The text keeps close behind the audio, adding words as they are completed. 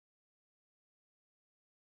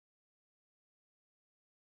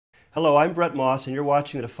Hello, I'm Bret Moss, and you're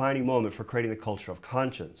watching The Defining Moment for Creating the Culture of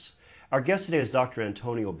Conscience. Our guest today is Dr.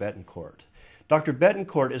 Antonio Betancourt. Dr.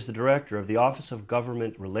 Betancourt is the director of the Office of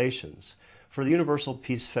Government Relations for the Universal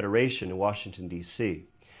Peace Federation in Washington, D.C.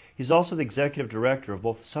 He's also the executive director of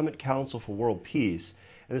both the Summit Council for World Peace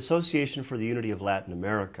and the Association for the Unity of Latin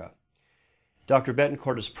America. Dr.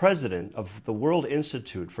 Betancourt is president of the World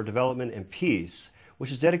Institute for Development and Peace,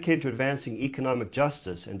 which is dedicated to advancing economic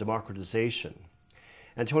justice and democratization.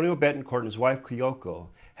 Antonio Betancourt and his wife Kyoko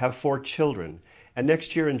have 4 children, and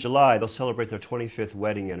next year in July they'll celebrate their 25th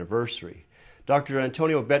wedding anniversary. Dr.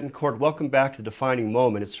 Antonio Betancourt, welcome back to Defining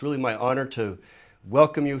Moment. It's really my honor to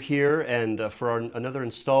welcome you here and for another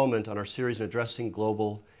installment on our series on addressing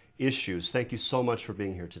global issues. Thank you so much for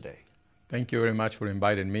being here today. Thank you very much for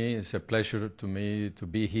inviting me. It's a pleasure to me to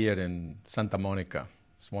be here in Santa Monica.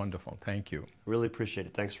 It's wonderful. Thank you. Really appreciate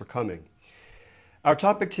it. Thanks for coming. Our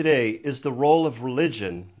topic today is the role of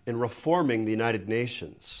religion in reforming the United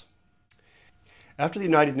Nations. After the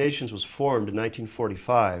United Nations was formed in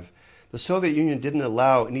 1945, the Soviet Union didn't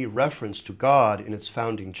allow any reference to God in its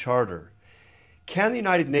founding charter. Can the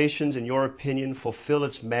United Nations, in your opinion, fulfill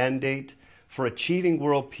its mandate for achieving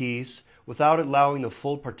world peace without allowing the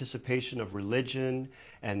full participation of religion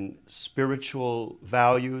and spiritual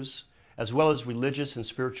values, as well as religious and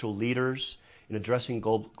spiritual leaders in addressing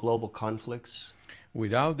global conflicts?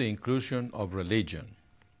 Without the inclusion of religion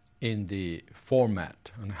in the format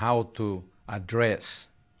on how to address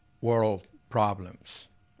world problems,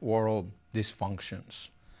 world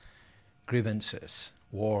dysfunctions, grievances,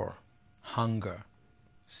 war, hunger,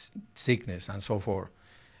 sickness, and so forth,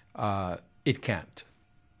 it can't.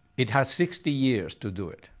 It had 60 years to do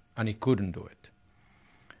it, and it couldn't do it.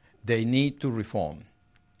 They need to reform,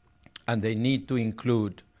 and they need to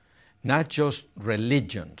include not just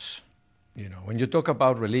religions. You know, when you talk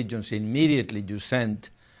about religions, immediately you send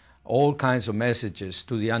all kinds of messages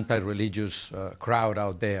to the anti-religious crowd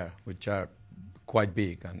out there, which are quite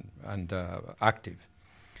big and active.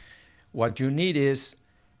 What you need is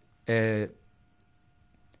a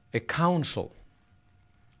council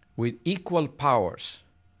with equal powers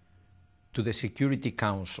to the Security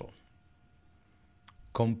Council,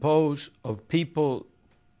 composed of people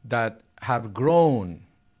that have grown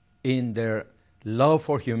in their love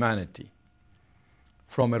for humanity.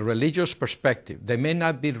 From a religious perspective, they may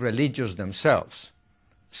not be religious themselves.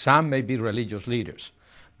 Some may be religious leaders.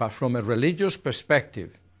 But from a religious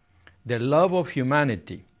perspective, the love of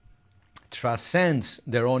humanity transcends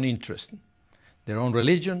their own interest, their own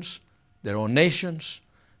religions, their own nations,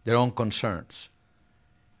 their own concerns.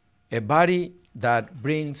 A body that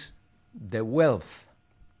brings the wealth,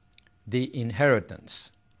 the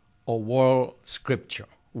inheritance of world scripture,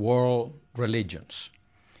 world religions,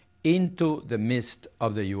 into the midst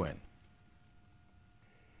of the UN.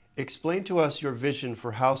 Explain to us your vision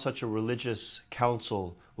for how such a religious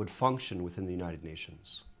council would function within the United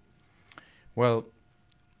Nations. Well,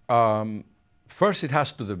 first it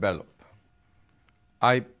has to develop.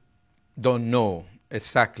 I don't know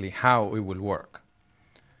exactly how it will work.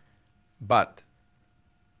 But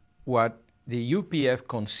what the UPF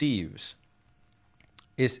conceives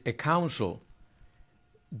is a council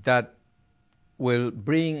that will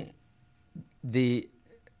bring the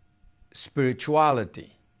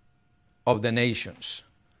spirituality of the nations,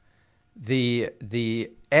 the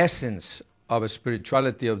essence of a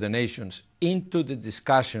spirituality of the nations into the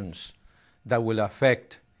discussions that will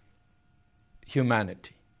affect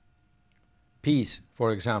humanity. Peace,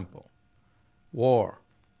 for example, war,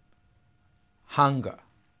 hunger,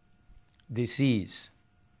 disease,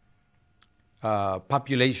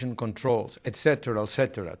 population controls, etc.,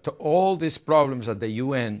 etc. To all these problems that the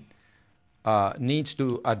UN needs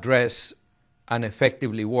to address and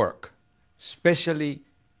effectively work, especially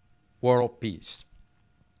world peace.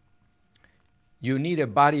 You need a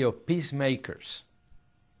body of peacemakers,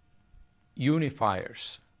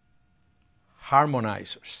 unifiers,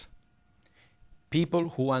 harmonizers, people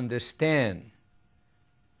who understand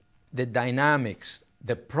the dynamics,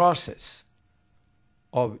 the process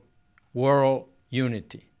of world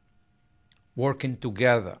unity, working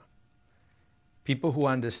together. People who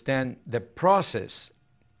understand the process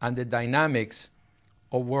and the dynamics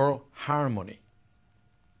of world harmony.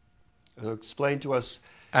 Explain to us.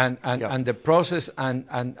 And the process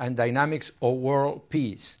and dynamics of world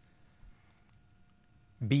peace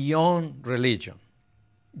beyond religion,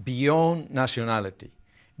 beyond nationality,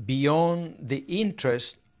 beyond the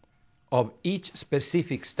interest of each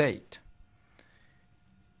specific state.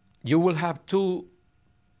 You will have 2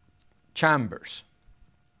 chambers.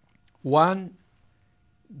 One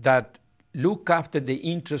that look after the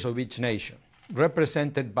interests of each nation.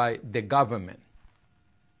 represented by the government,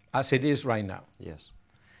 as it is right now. Yes.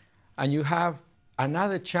 And you have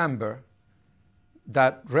another chamber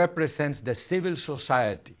that represents the civil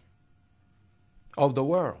society of the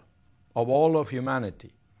world, of all of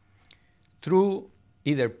humanity, through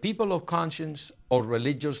either people of conscience or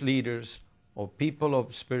religious leaders or people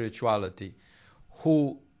of spirituality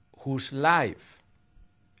whose life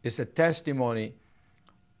is a testimony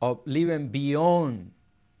of living beyond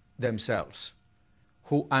themselves,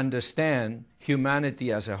 who understand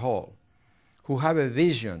humanity as a whole, who have a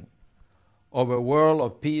vision of a world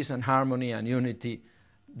of peace and harmony and unity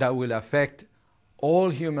that will affect all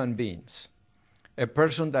human beings. A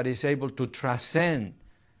person that is able to transcend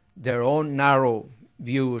their own narrow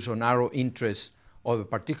views or narrow interests of a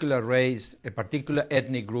particular race, a particular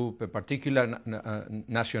ethnic group, a particular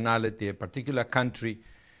nationality, a particular country,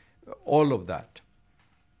 all of that.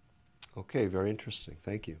 Okay, very interesting.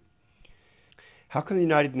 Thank you. How can the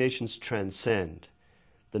United Nations transcend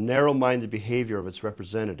the narrow-minded behavior of its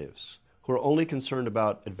representatives who are only concerned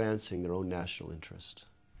about advancing their own national interest?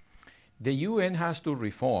 The UN has to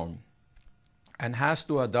reform and has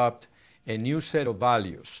to adopt a new set of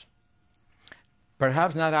values,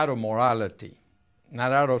 perhaps not out of morality,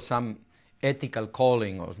 not out of some ethical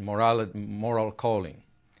calling or moral calling,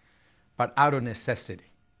 but out of necessity.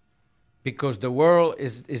 Because the world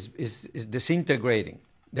is disintegrating.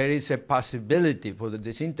 There is a possibility for the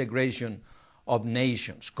disintegration of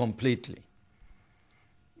nations completely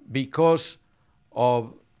because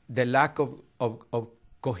of the lack of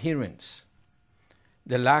coherence,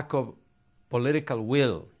 the lack of political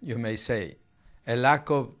will, you may say, a lack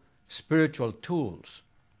of spiritual tools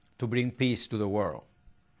to bring peace to the world.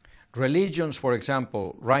 Religions, for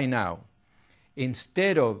example, right now,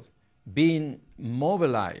 instead of being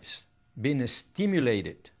mobilized, being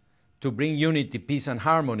stimulated to bring unity, peace, and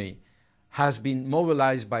harmony, has been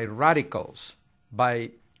mobilized by radicals,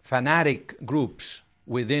 by fanatic groups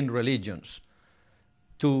within religions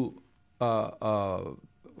to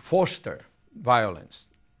foster violence,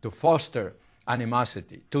 to foster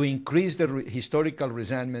animosity, to increase the historical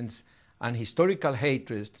resentments and historical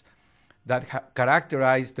hatreds that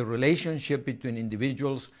characterize the relationship between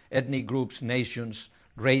individuals, ethnic groups, nations,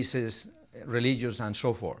 races, religions, and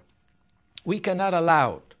so forth. We cannot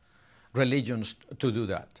allow religions to do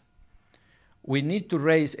that. We need to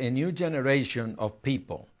raise a new generation of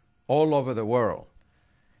people all over the world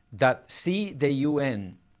that see the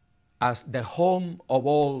UN as the home of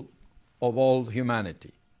all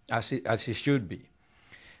humanity, as it should be.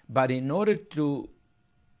 But in order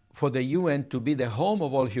for the UN to be the home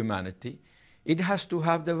of all humanity, it has to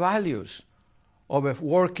have the values of a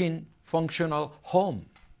working, functional home,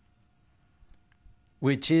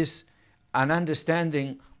 which is an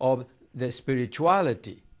understanding of the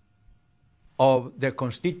spirituality of the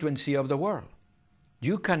constituency of the world.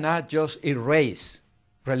 You cannot just erase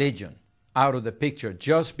religion out of the picture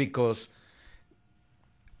just because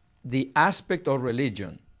the aspect of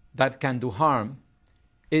religion that can do harm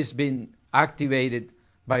is being activated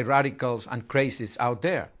by radicals and crazies out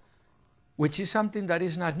there, which is something that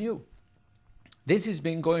is not new. This has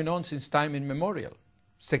been going on since time immemorial.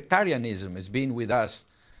 Sectarianism has been with us.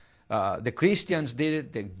 The Christians did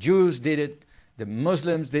it, the Jews did it, the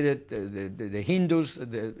Muslims did it, the Hindus,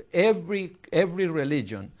 every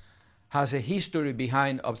religion has a history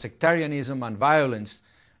behind of sectarianism and violence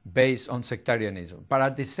based on sectarianism. But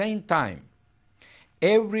at the same time,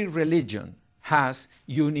 every religion has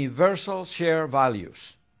universal shared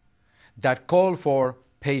values that call for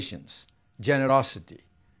patience, generosity,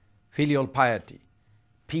 filial piety,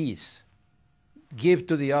 peace, give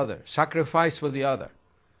to the other, sacrifice for the other.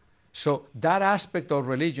 So that aspect of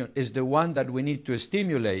religion is the one that we need to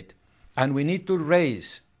stimulate, and we need to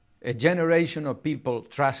raise a generation of people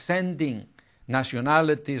transcending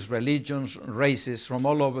nationalities, religions, races from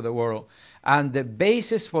all over the world. And the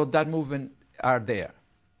basis for that movement are there.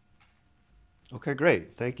 Okay,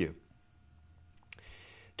 great. Thank you.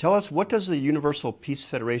 Tell us, what does the Universal Peace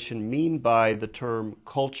Federation mean by the term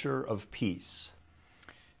culture of peace?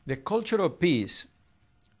 The culture of peace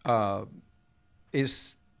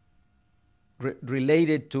is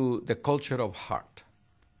related to the culture of heart.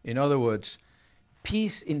 In other words,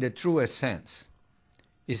 peace in the truest sense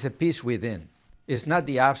is a peace within. It's not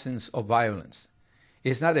the absence of violence.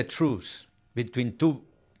 It's not a truce between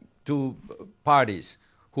two parties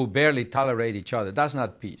who barely tolerate each other. That's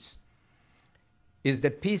not peace. It's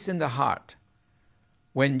the peace in the heart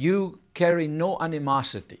when you carry no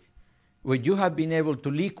animosity, when you have been able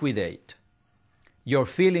to liquidate your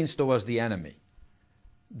feelings towards the enemy,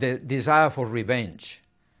 the desire for revenge,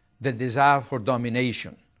 the desire for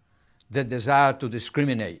domination, the desire to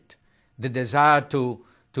discriminate, the desire to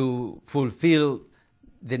fulfill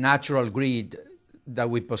the natural greed that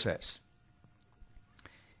we possess.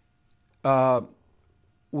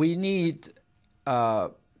 We need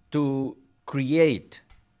to create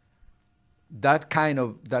that kind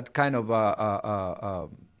of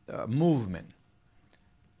movement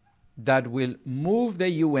that will move the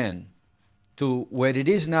UN to where it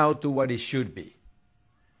is now to what it should be.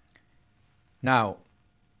 Now,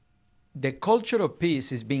 the culture of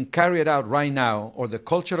peace is being carried out right now, or the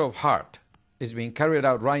culture of heart is being carried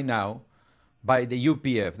out right now by the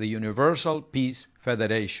UPF, the Universal Peace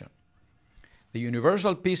Federation. The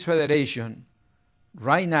Universal Peace Federation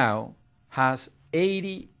right now has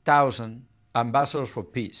 80,000 ambassadors for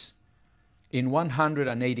peace in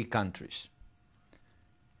 180 countries.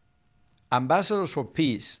 Ambassadors for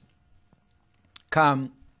peace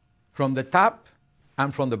come from the top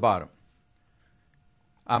and from the bottom.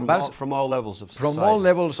 From all levels of society. From all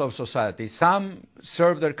levels of society. Some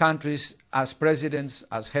serve their countries as presidents,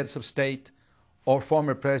 as heads of state, or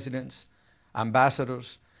former presidents,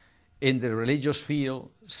 ambassadors in the religious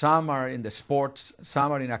field. Some are in the sports,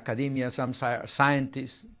 some are in academia, some are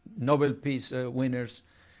scientists, Nobel Peace winners.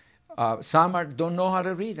 Some don't know how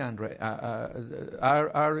to read and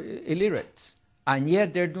are illiterate. And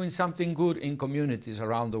yet they're doing something good in communities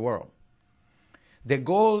around the world. The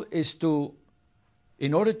goal is to,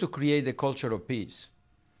 in order to create the culture of peace,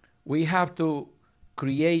 we have to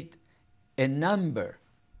create a number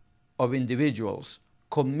of individuals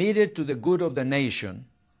committed to the good of the nation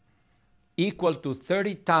equal to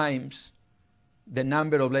 30 times the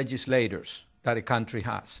number of legislators that a country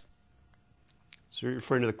has. So you're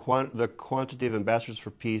referring to the quantity of ambassadors for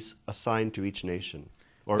peace assigned to each nation,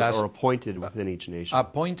 or appointed within each nation.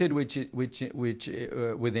 Appointed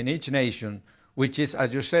within each nation, which is,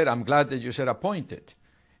 as you said, I'm glad that you said appointed.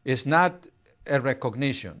 It's not a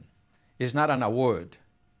recognition. It's not an award.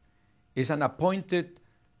 It's an appointed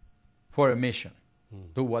for a mission,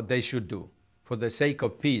 do what they should do for the sake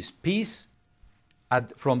of peace. Peace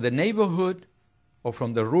from the neighborhood or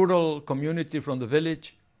from the rural community, from the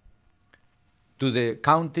village, to the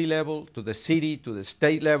county level, to the city, to the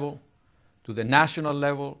state level, to the national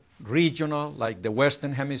level, regional, like the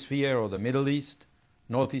Western Hemisphere or the Middle East,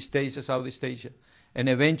 Northeast Asia, Southeast Asia, and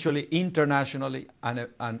eventually internationally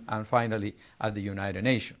and finally at the United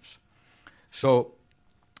Nations. So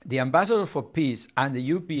the Ambassador for Peace and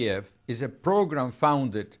the UPF is a program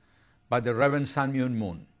founded by the Reverend Sun Myung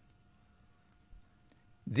Moon.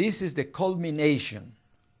 This is the culmination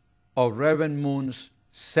of Reverend Moon's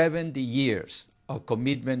 70 years of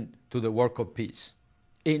commitment to the work of peace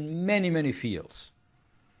in many, many fields.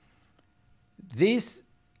 This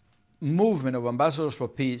movement of Ambassadors for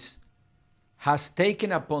Peace has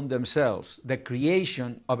taken upon themselves the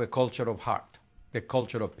creation of a culture of heart, the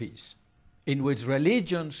culture of peace, in which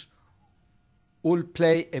religions will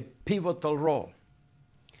play a pivotal role.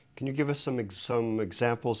 Can you give us some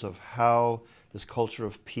examples of how this culture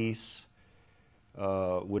of peace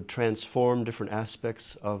would transform different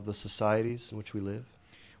aspects of the societies in which we live?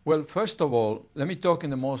 Well, first of all, let me talk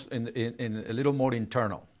in a little more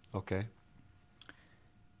internal. Okay.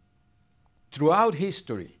 Throughout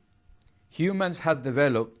history, humans have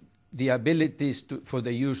developed the abilities for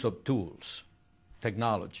the use of tools,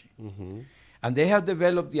 technology. Mm-hmm. And they have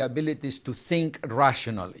developed the abilities to think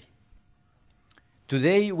rationally.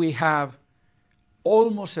 Today we have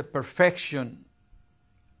almost a perfection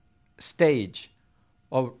stage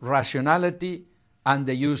of rationality and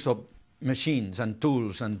the use of machines and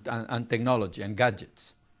tools and technology and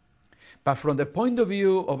gadgets. But from the point of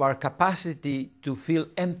view of our capacity to feel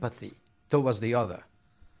empathy towards the other,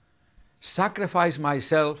 sacrifice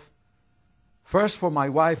myself first for my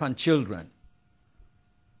wife and children,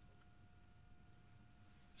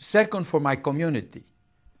 second for my community,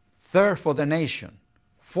 third for the nation,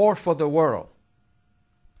 fourth for the world,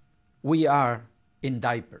 we are in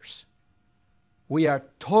diapers. We are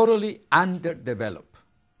totally underdeveloped.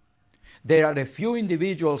 There are a few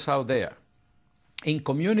individuals out there in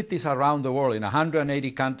communities around the world, in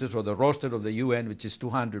 180 countries, or the roster of the UN, which is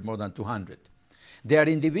 200, more than 200. There are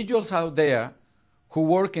individuals out there who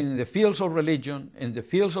work in the fields of religion, in the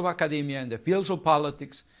fields of academia, in the fields of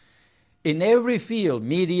politics, in every field,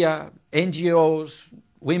 media, NGOs,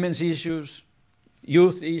 women's issues,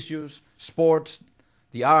 youth issues, sports,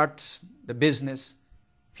 the arts, the business,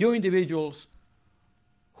 few individuals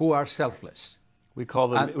who are selfless. We call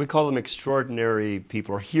them extraordinary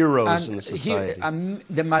people, or heroes in the society.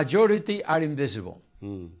 The majority are invisible,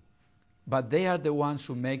 but they are the ones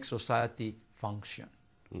who make society function,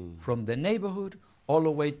 from the neighborhood all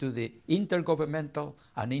the way to the intergovernmental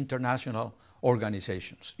and international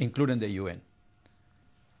organizations, including the UN.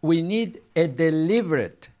 We need a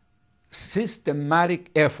deliberate, systematic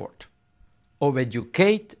effort of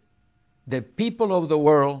educate the people of the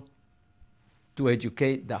world to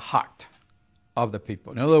educate the heart of the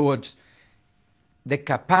people. In other words, the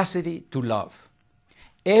capacity to love.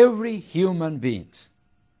 Every human being,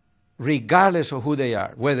 regardless of who they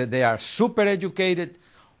are, whether they are super educated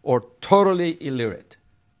or totally illiterate,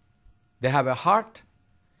 they have a heart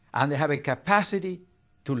and they have a capacity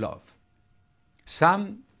to love.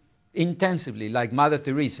 Some intensively, like Mother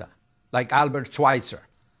Teresa, like Albert Schweitzer,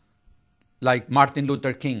 like Martin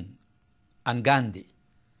Luther King and Gandhi.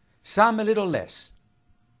 Some a little less.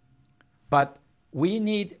 But we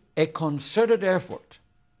need a concerted effort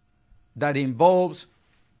that involves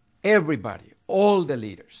everybody, all the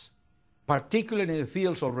leaders, particularly in the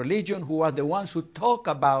fields of religion, who are the ones who talk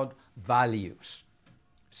about values,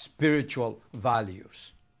 spiritual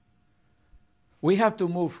values. We have to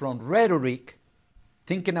move from rhetoric,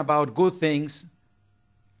 thinking about good things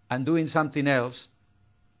and doing something else,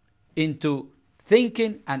 into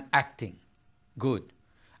thinking and acting good,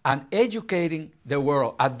 and educating the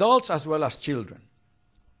world, adults as well as children,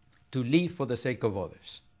 to live for the sake of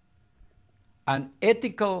others. An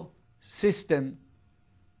ethical system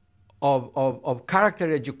of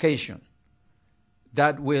character education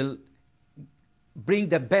that will bring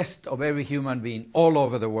the best of every human being all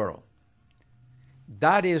over the world.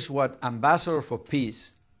 That is what ambassadors for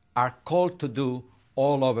peace are called to do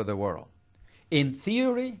all over the world, in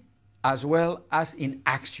theory as well as in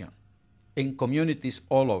action, in communities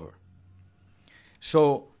all over.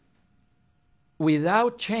 So,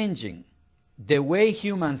 without changing the way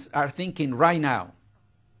humans are thinking right now,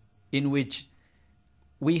 in which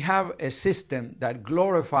we have a system that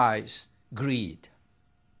glorifies greed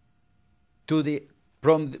to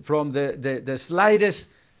from the slightest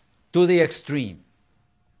to the extreme.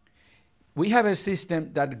 We have a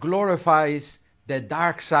system that glorifies the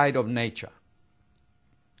dark side of nature.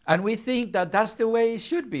 And we think that that's the way it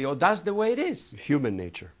should be, or that's the way it is. Human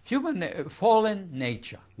nature. Fallen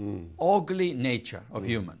nature, ugly nature of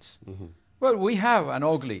humans. Mm-hmm. Well, we have an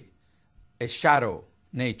ugly, a shadow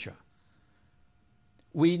nature.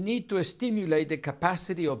 We need to stimulate the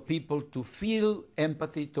capacity of people to feel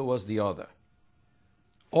empathy towards the other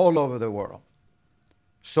all over the world.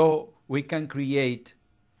 So we can create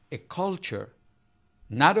a culture,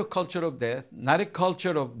 not a culture of death, not a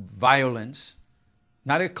culture of violence,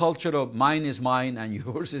 not a culture of mine is mine and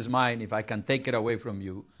yours is mine if I can take it away from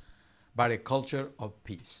you, but a culture of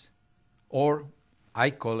peace. Or I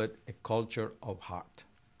call it a culture of heart.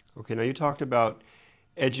 Okay, now you talked about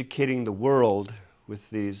educating the world with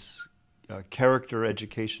these character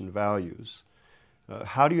education values.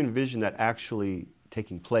 How do you envision that actually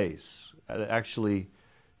taking place? Actually,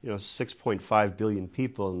 6.5 billion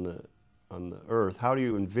people on the earth. How do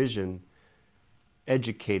you envision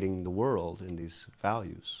educating the world in these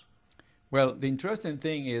values? Well, the interesting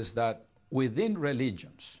thing is that within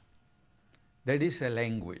religions, there is a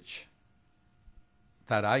language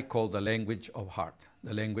that I call the language of heart,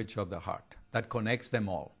 the language of the heart, that connects them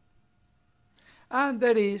all. And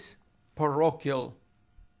there is parochial,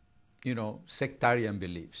 sectarian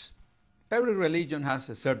beliefs. Every religion has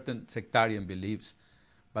a certain sectarian beliefs,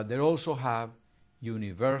 but they also have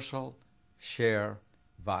universal shared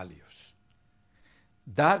values.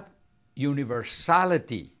 That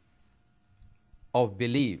universality of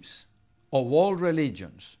beliefs of all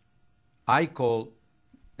religions, I call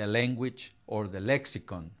the language or the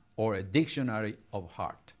lexicon or a dictionary of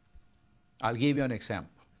heart. I'll give you an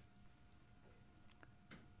example.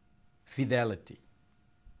 Fidelity,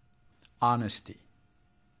 honesty,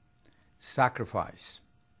 sacrifice,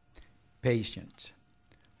 patience,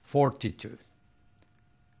 fortitude.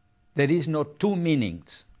 There is no two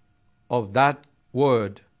meanings of that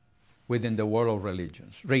word within the world of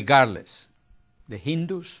religions, regardless. The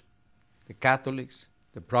Hindus, the Catholics,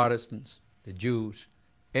 the Protestants, the Jews,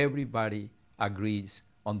 everybody agrees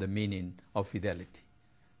on the meaning of fidelity,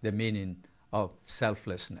 the meaning of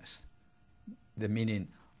selflessness, the meaning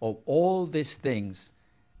of all these things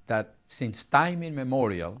that since time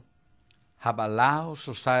immemorial have allowed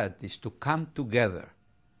societies to come together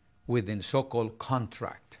within so-called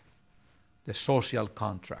contract, the social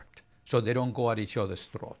contract, so they don't go at each other's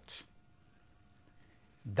throats.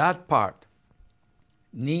 That part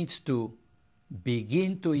needs to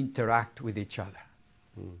begin to interact with each other.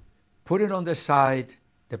 Put it on the side,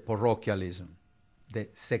 the parochialism, the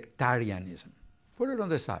sectarianism. Put it on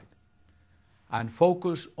the side and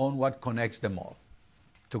focus on what connects them all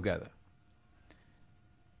together.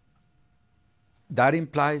 that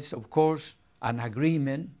implies, of course, an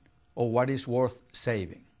agreement of what is worth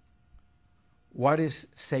saving, what is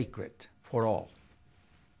sacred for all,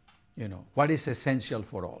 what is essential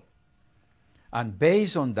for all. And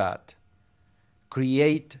based on that,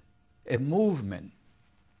 create a movement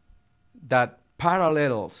that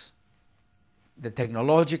parallels the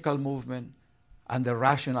technological movement and the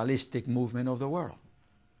rationalistic movement of the world.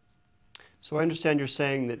 So I understand you're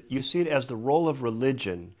saying that you see it as the role of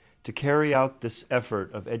religion to carry out this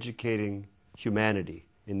effort of educating humanity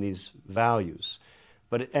in these values.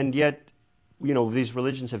 And yet, these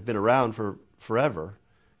religions have been around for forever,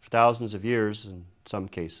 for thousands of years in some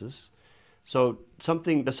cases. So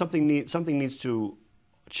something needs to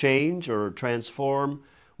change or transform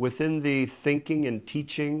within the thinking and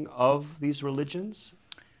teaching of these religions?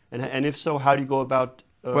 And if so, how do you go about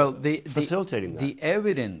facilitating that? The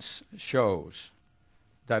evidence shows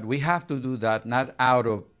that we have to do that not out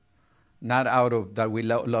of that we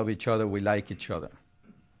love each other, we like each other.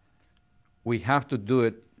 We have to do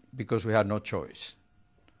it because we have no choice.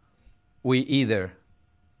 We either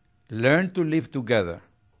learn to live together,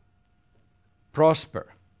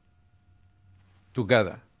 prosper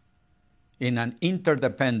together in an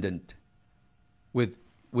interdependent with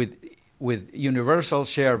universal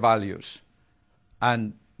shared values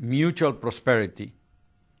and mutual prosperity,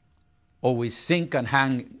 or we sink and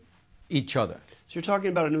hang each other. So you're talking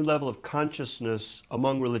about a new level of consciousness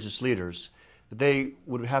among religious leaders, that they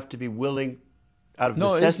would have to be willing out of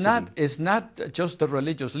necessity. No, it's not just the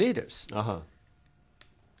religious leaders.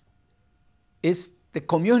 It's the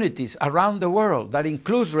communities around the world that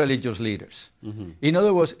includes religious leaders. Mm-hmm. In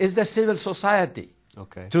other words, it's the civil society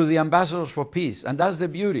through the ambassadors for peace, and that's the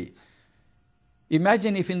beauty.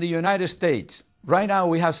 Imagine if in the United States, right now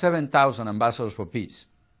we have 7,000 ambassadors for peace.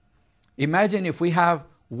 Imagine if we have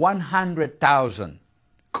 100,000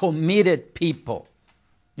 committed people,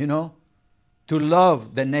 to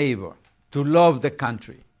love the neighbor, to love the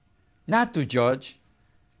country, not to judge,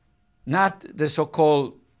 not the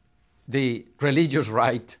so-called the religious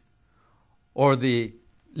right or the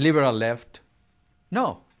liberal left.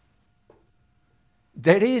 No.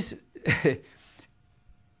 There is,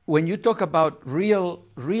 when you talk about real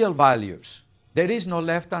values, there is no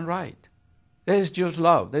left and right. There is just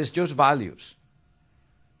love. There is just values.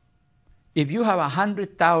 If you have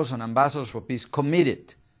 100,000 ambassadors for peace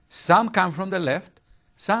committed, some come from the left,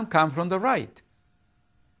 some come from the right,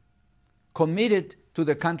 committed to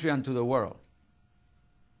the country and to the world.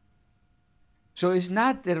 So it's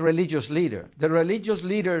not the religious leader. The religious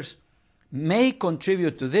leaders may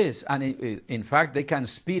contribute to this, and in fact, they can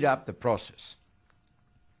speed up the process.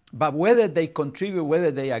 But whether they contribute,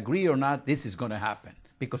 whether they agree or not, this is going to happen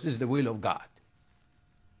because it's the will of God.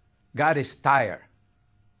 God is tired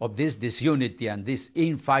of this disunity and this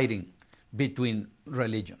infighting between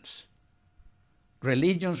religions.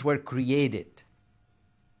 Religions were created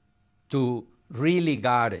to really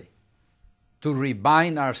guard, to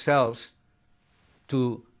rebind ourselves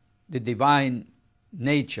to the divine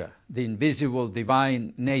nature, the invisible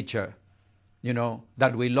divine nature,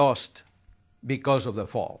 that we lost because of the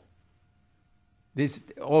fall.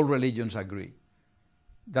 All religions agree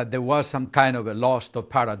that there was some kind of a loss of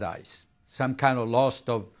paradise, some kind of loss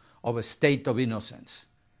of a state of innocence.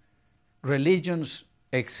 Religions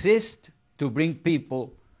exist to bring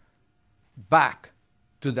people back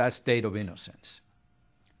to that state of innocence,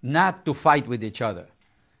 not to fight with each other,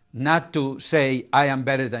 not to say, I am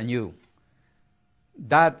better than you.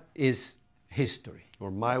 That is history.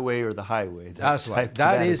 Or my way or the highway. That's right.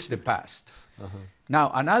 That is the past.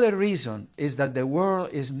 Now, another reason is that the world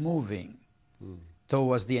is moving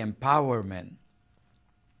towards the empowerment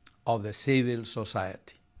of the civil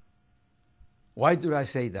society. Why do I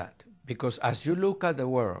say that? Because as you look at the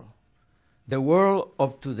world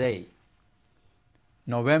of today,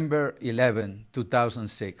 November 11,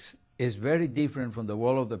 2006, is very different from the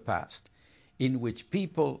world of the past, in which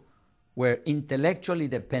people were intellectually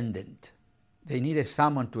dependent. They needed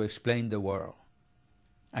someone to explain the world.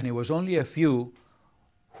 And it was only a few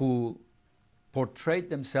who portrayed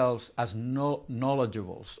themselves as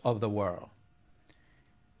knowledgeables of the world.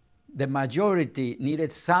 The majority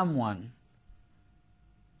needed someone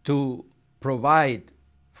to provide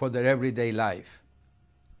for their everyday life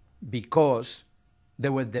because they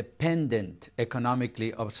were dependent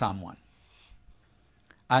economically of someone.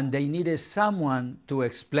 And they needed someone to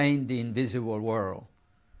explain the invisible world,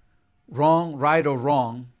 wrong, right or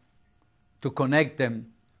wrong, to connect them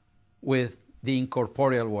with the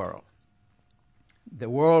incorporeal world. The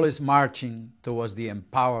world is marching towards the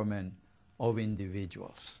empowerment of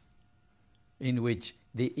individuals, in which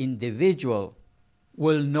the individual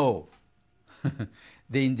will know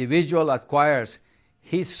the individual acquires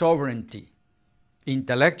his sovereignty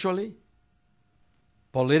intellectually,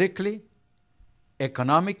 politically,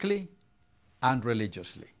 economically, and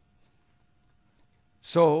religiously.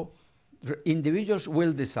 So individuals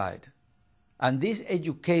will decide. And this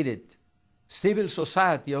educated civil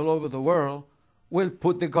society all over the world will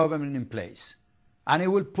put the government in place. And it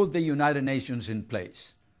will put the United Nations in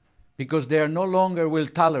place. Because they no longer will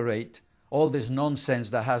tolerate all this nonsense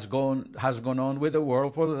that has gone on with the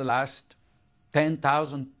world for the last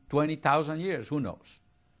 10,000, 20,000 years. Who knows?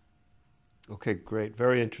 Okay, great.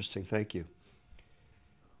 Very interesting. Thank you.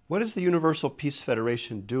 What is the Universal Peace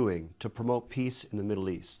Federation doing to promote peace in the Middle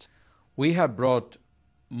East? We have brought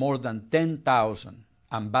more than 10,000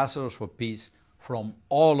 ambassadors for peace from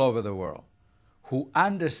all over the world who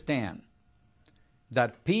understand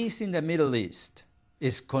that peace in the Middle East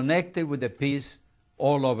is connected with the peace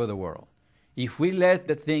all over the world. If we let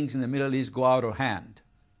the things in the Middle East go out of hand,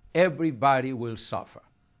 everybody will suffer.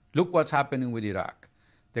 Look what's happening with Iraq.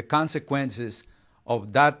 The consequences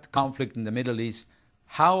of that conflict in the Middle East,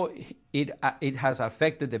 how it has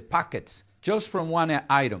affected the pockets just from one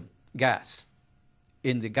item, gas,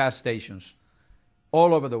 in the gas stations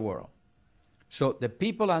all over the world. So the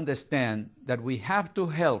people understand that we have to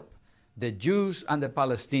help the Jews and the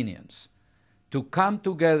Palestinians to come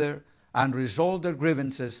together and resolve their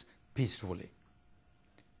grievances peacefully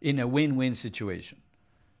in a win-win situation.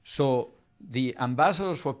 So the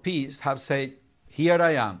ambassadors for peace have said, here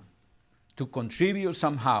I am to contribute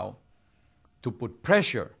somehow to put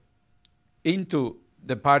pressure into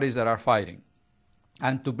the parties that are fighting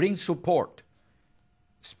and to bring support,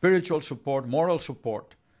 spiritual support, moral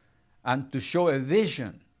support, and to show a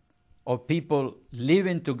vision of people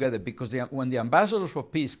living together. Because when the ambassadors for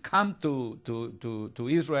peace come to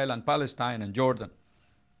Israel and Palestine and Jordan,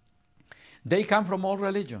 they come from all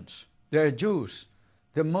religions. They're Jews,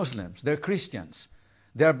 they're Muslims, they're Christians,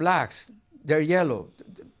 they're blacks, they're yellow,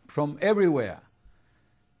 from everywhere.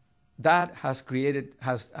 That has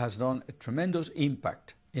done a tremendous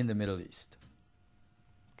impact in the Middle East.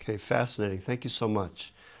 Okay, fascinating. Thank you so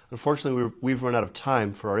much. Unfortunately, we've run out of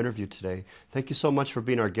time for our interview today. Thank you so much for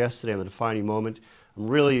being our guest today on The Defining Moment. I'm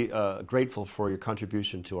really grateful for your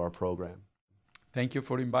contribution to our program. Thank you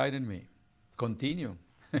for inviting me. Continue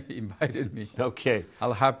inviting me. Okay.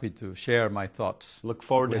 I'll happy to share my thoughts. Look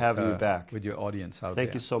forward to having you back. With your audience out there.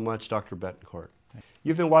 Thank you so much, Dr. Betancourt.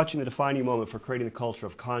 You've been watching The Defining Moment for Creating the Culture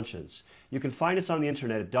of Conscience. You can find us on the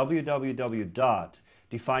internet at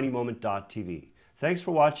www.definingmoment.tv. Thanks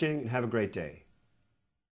for watching and have a great day.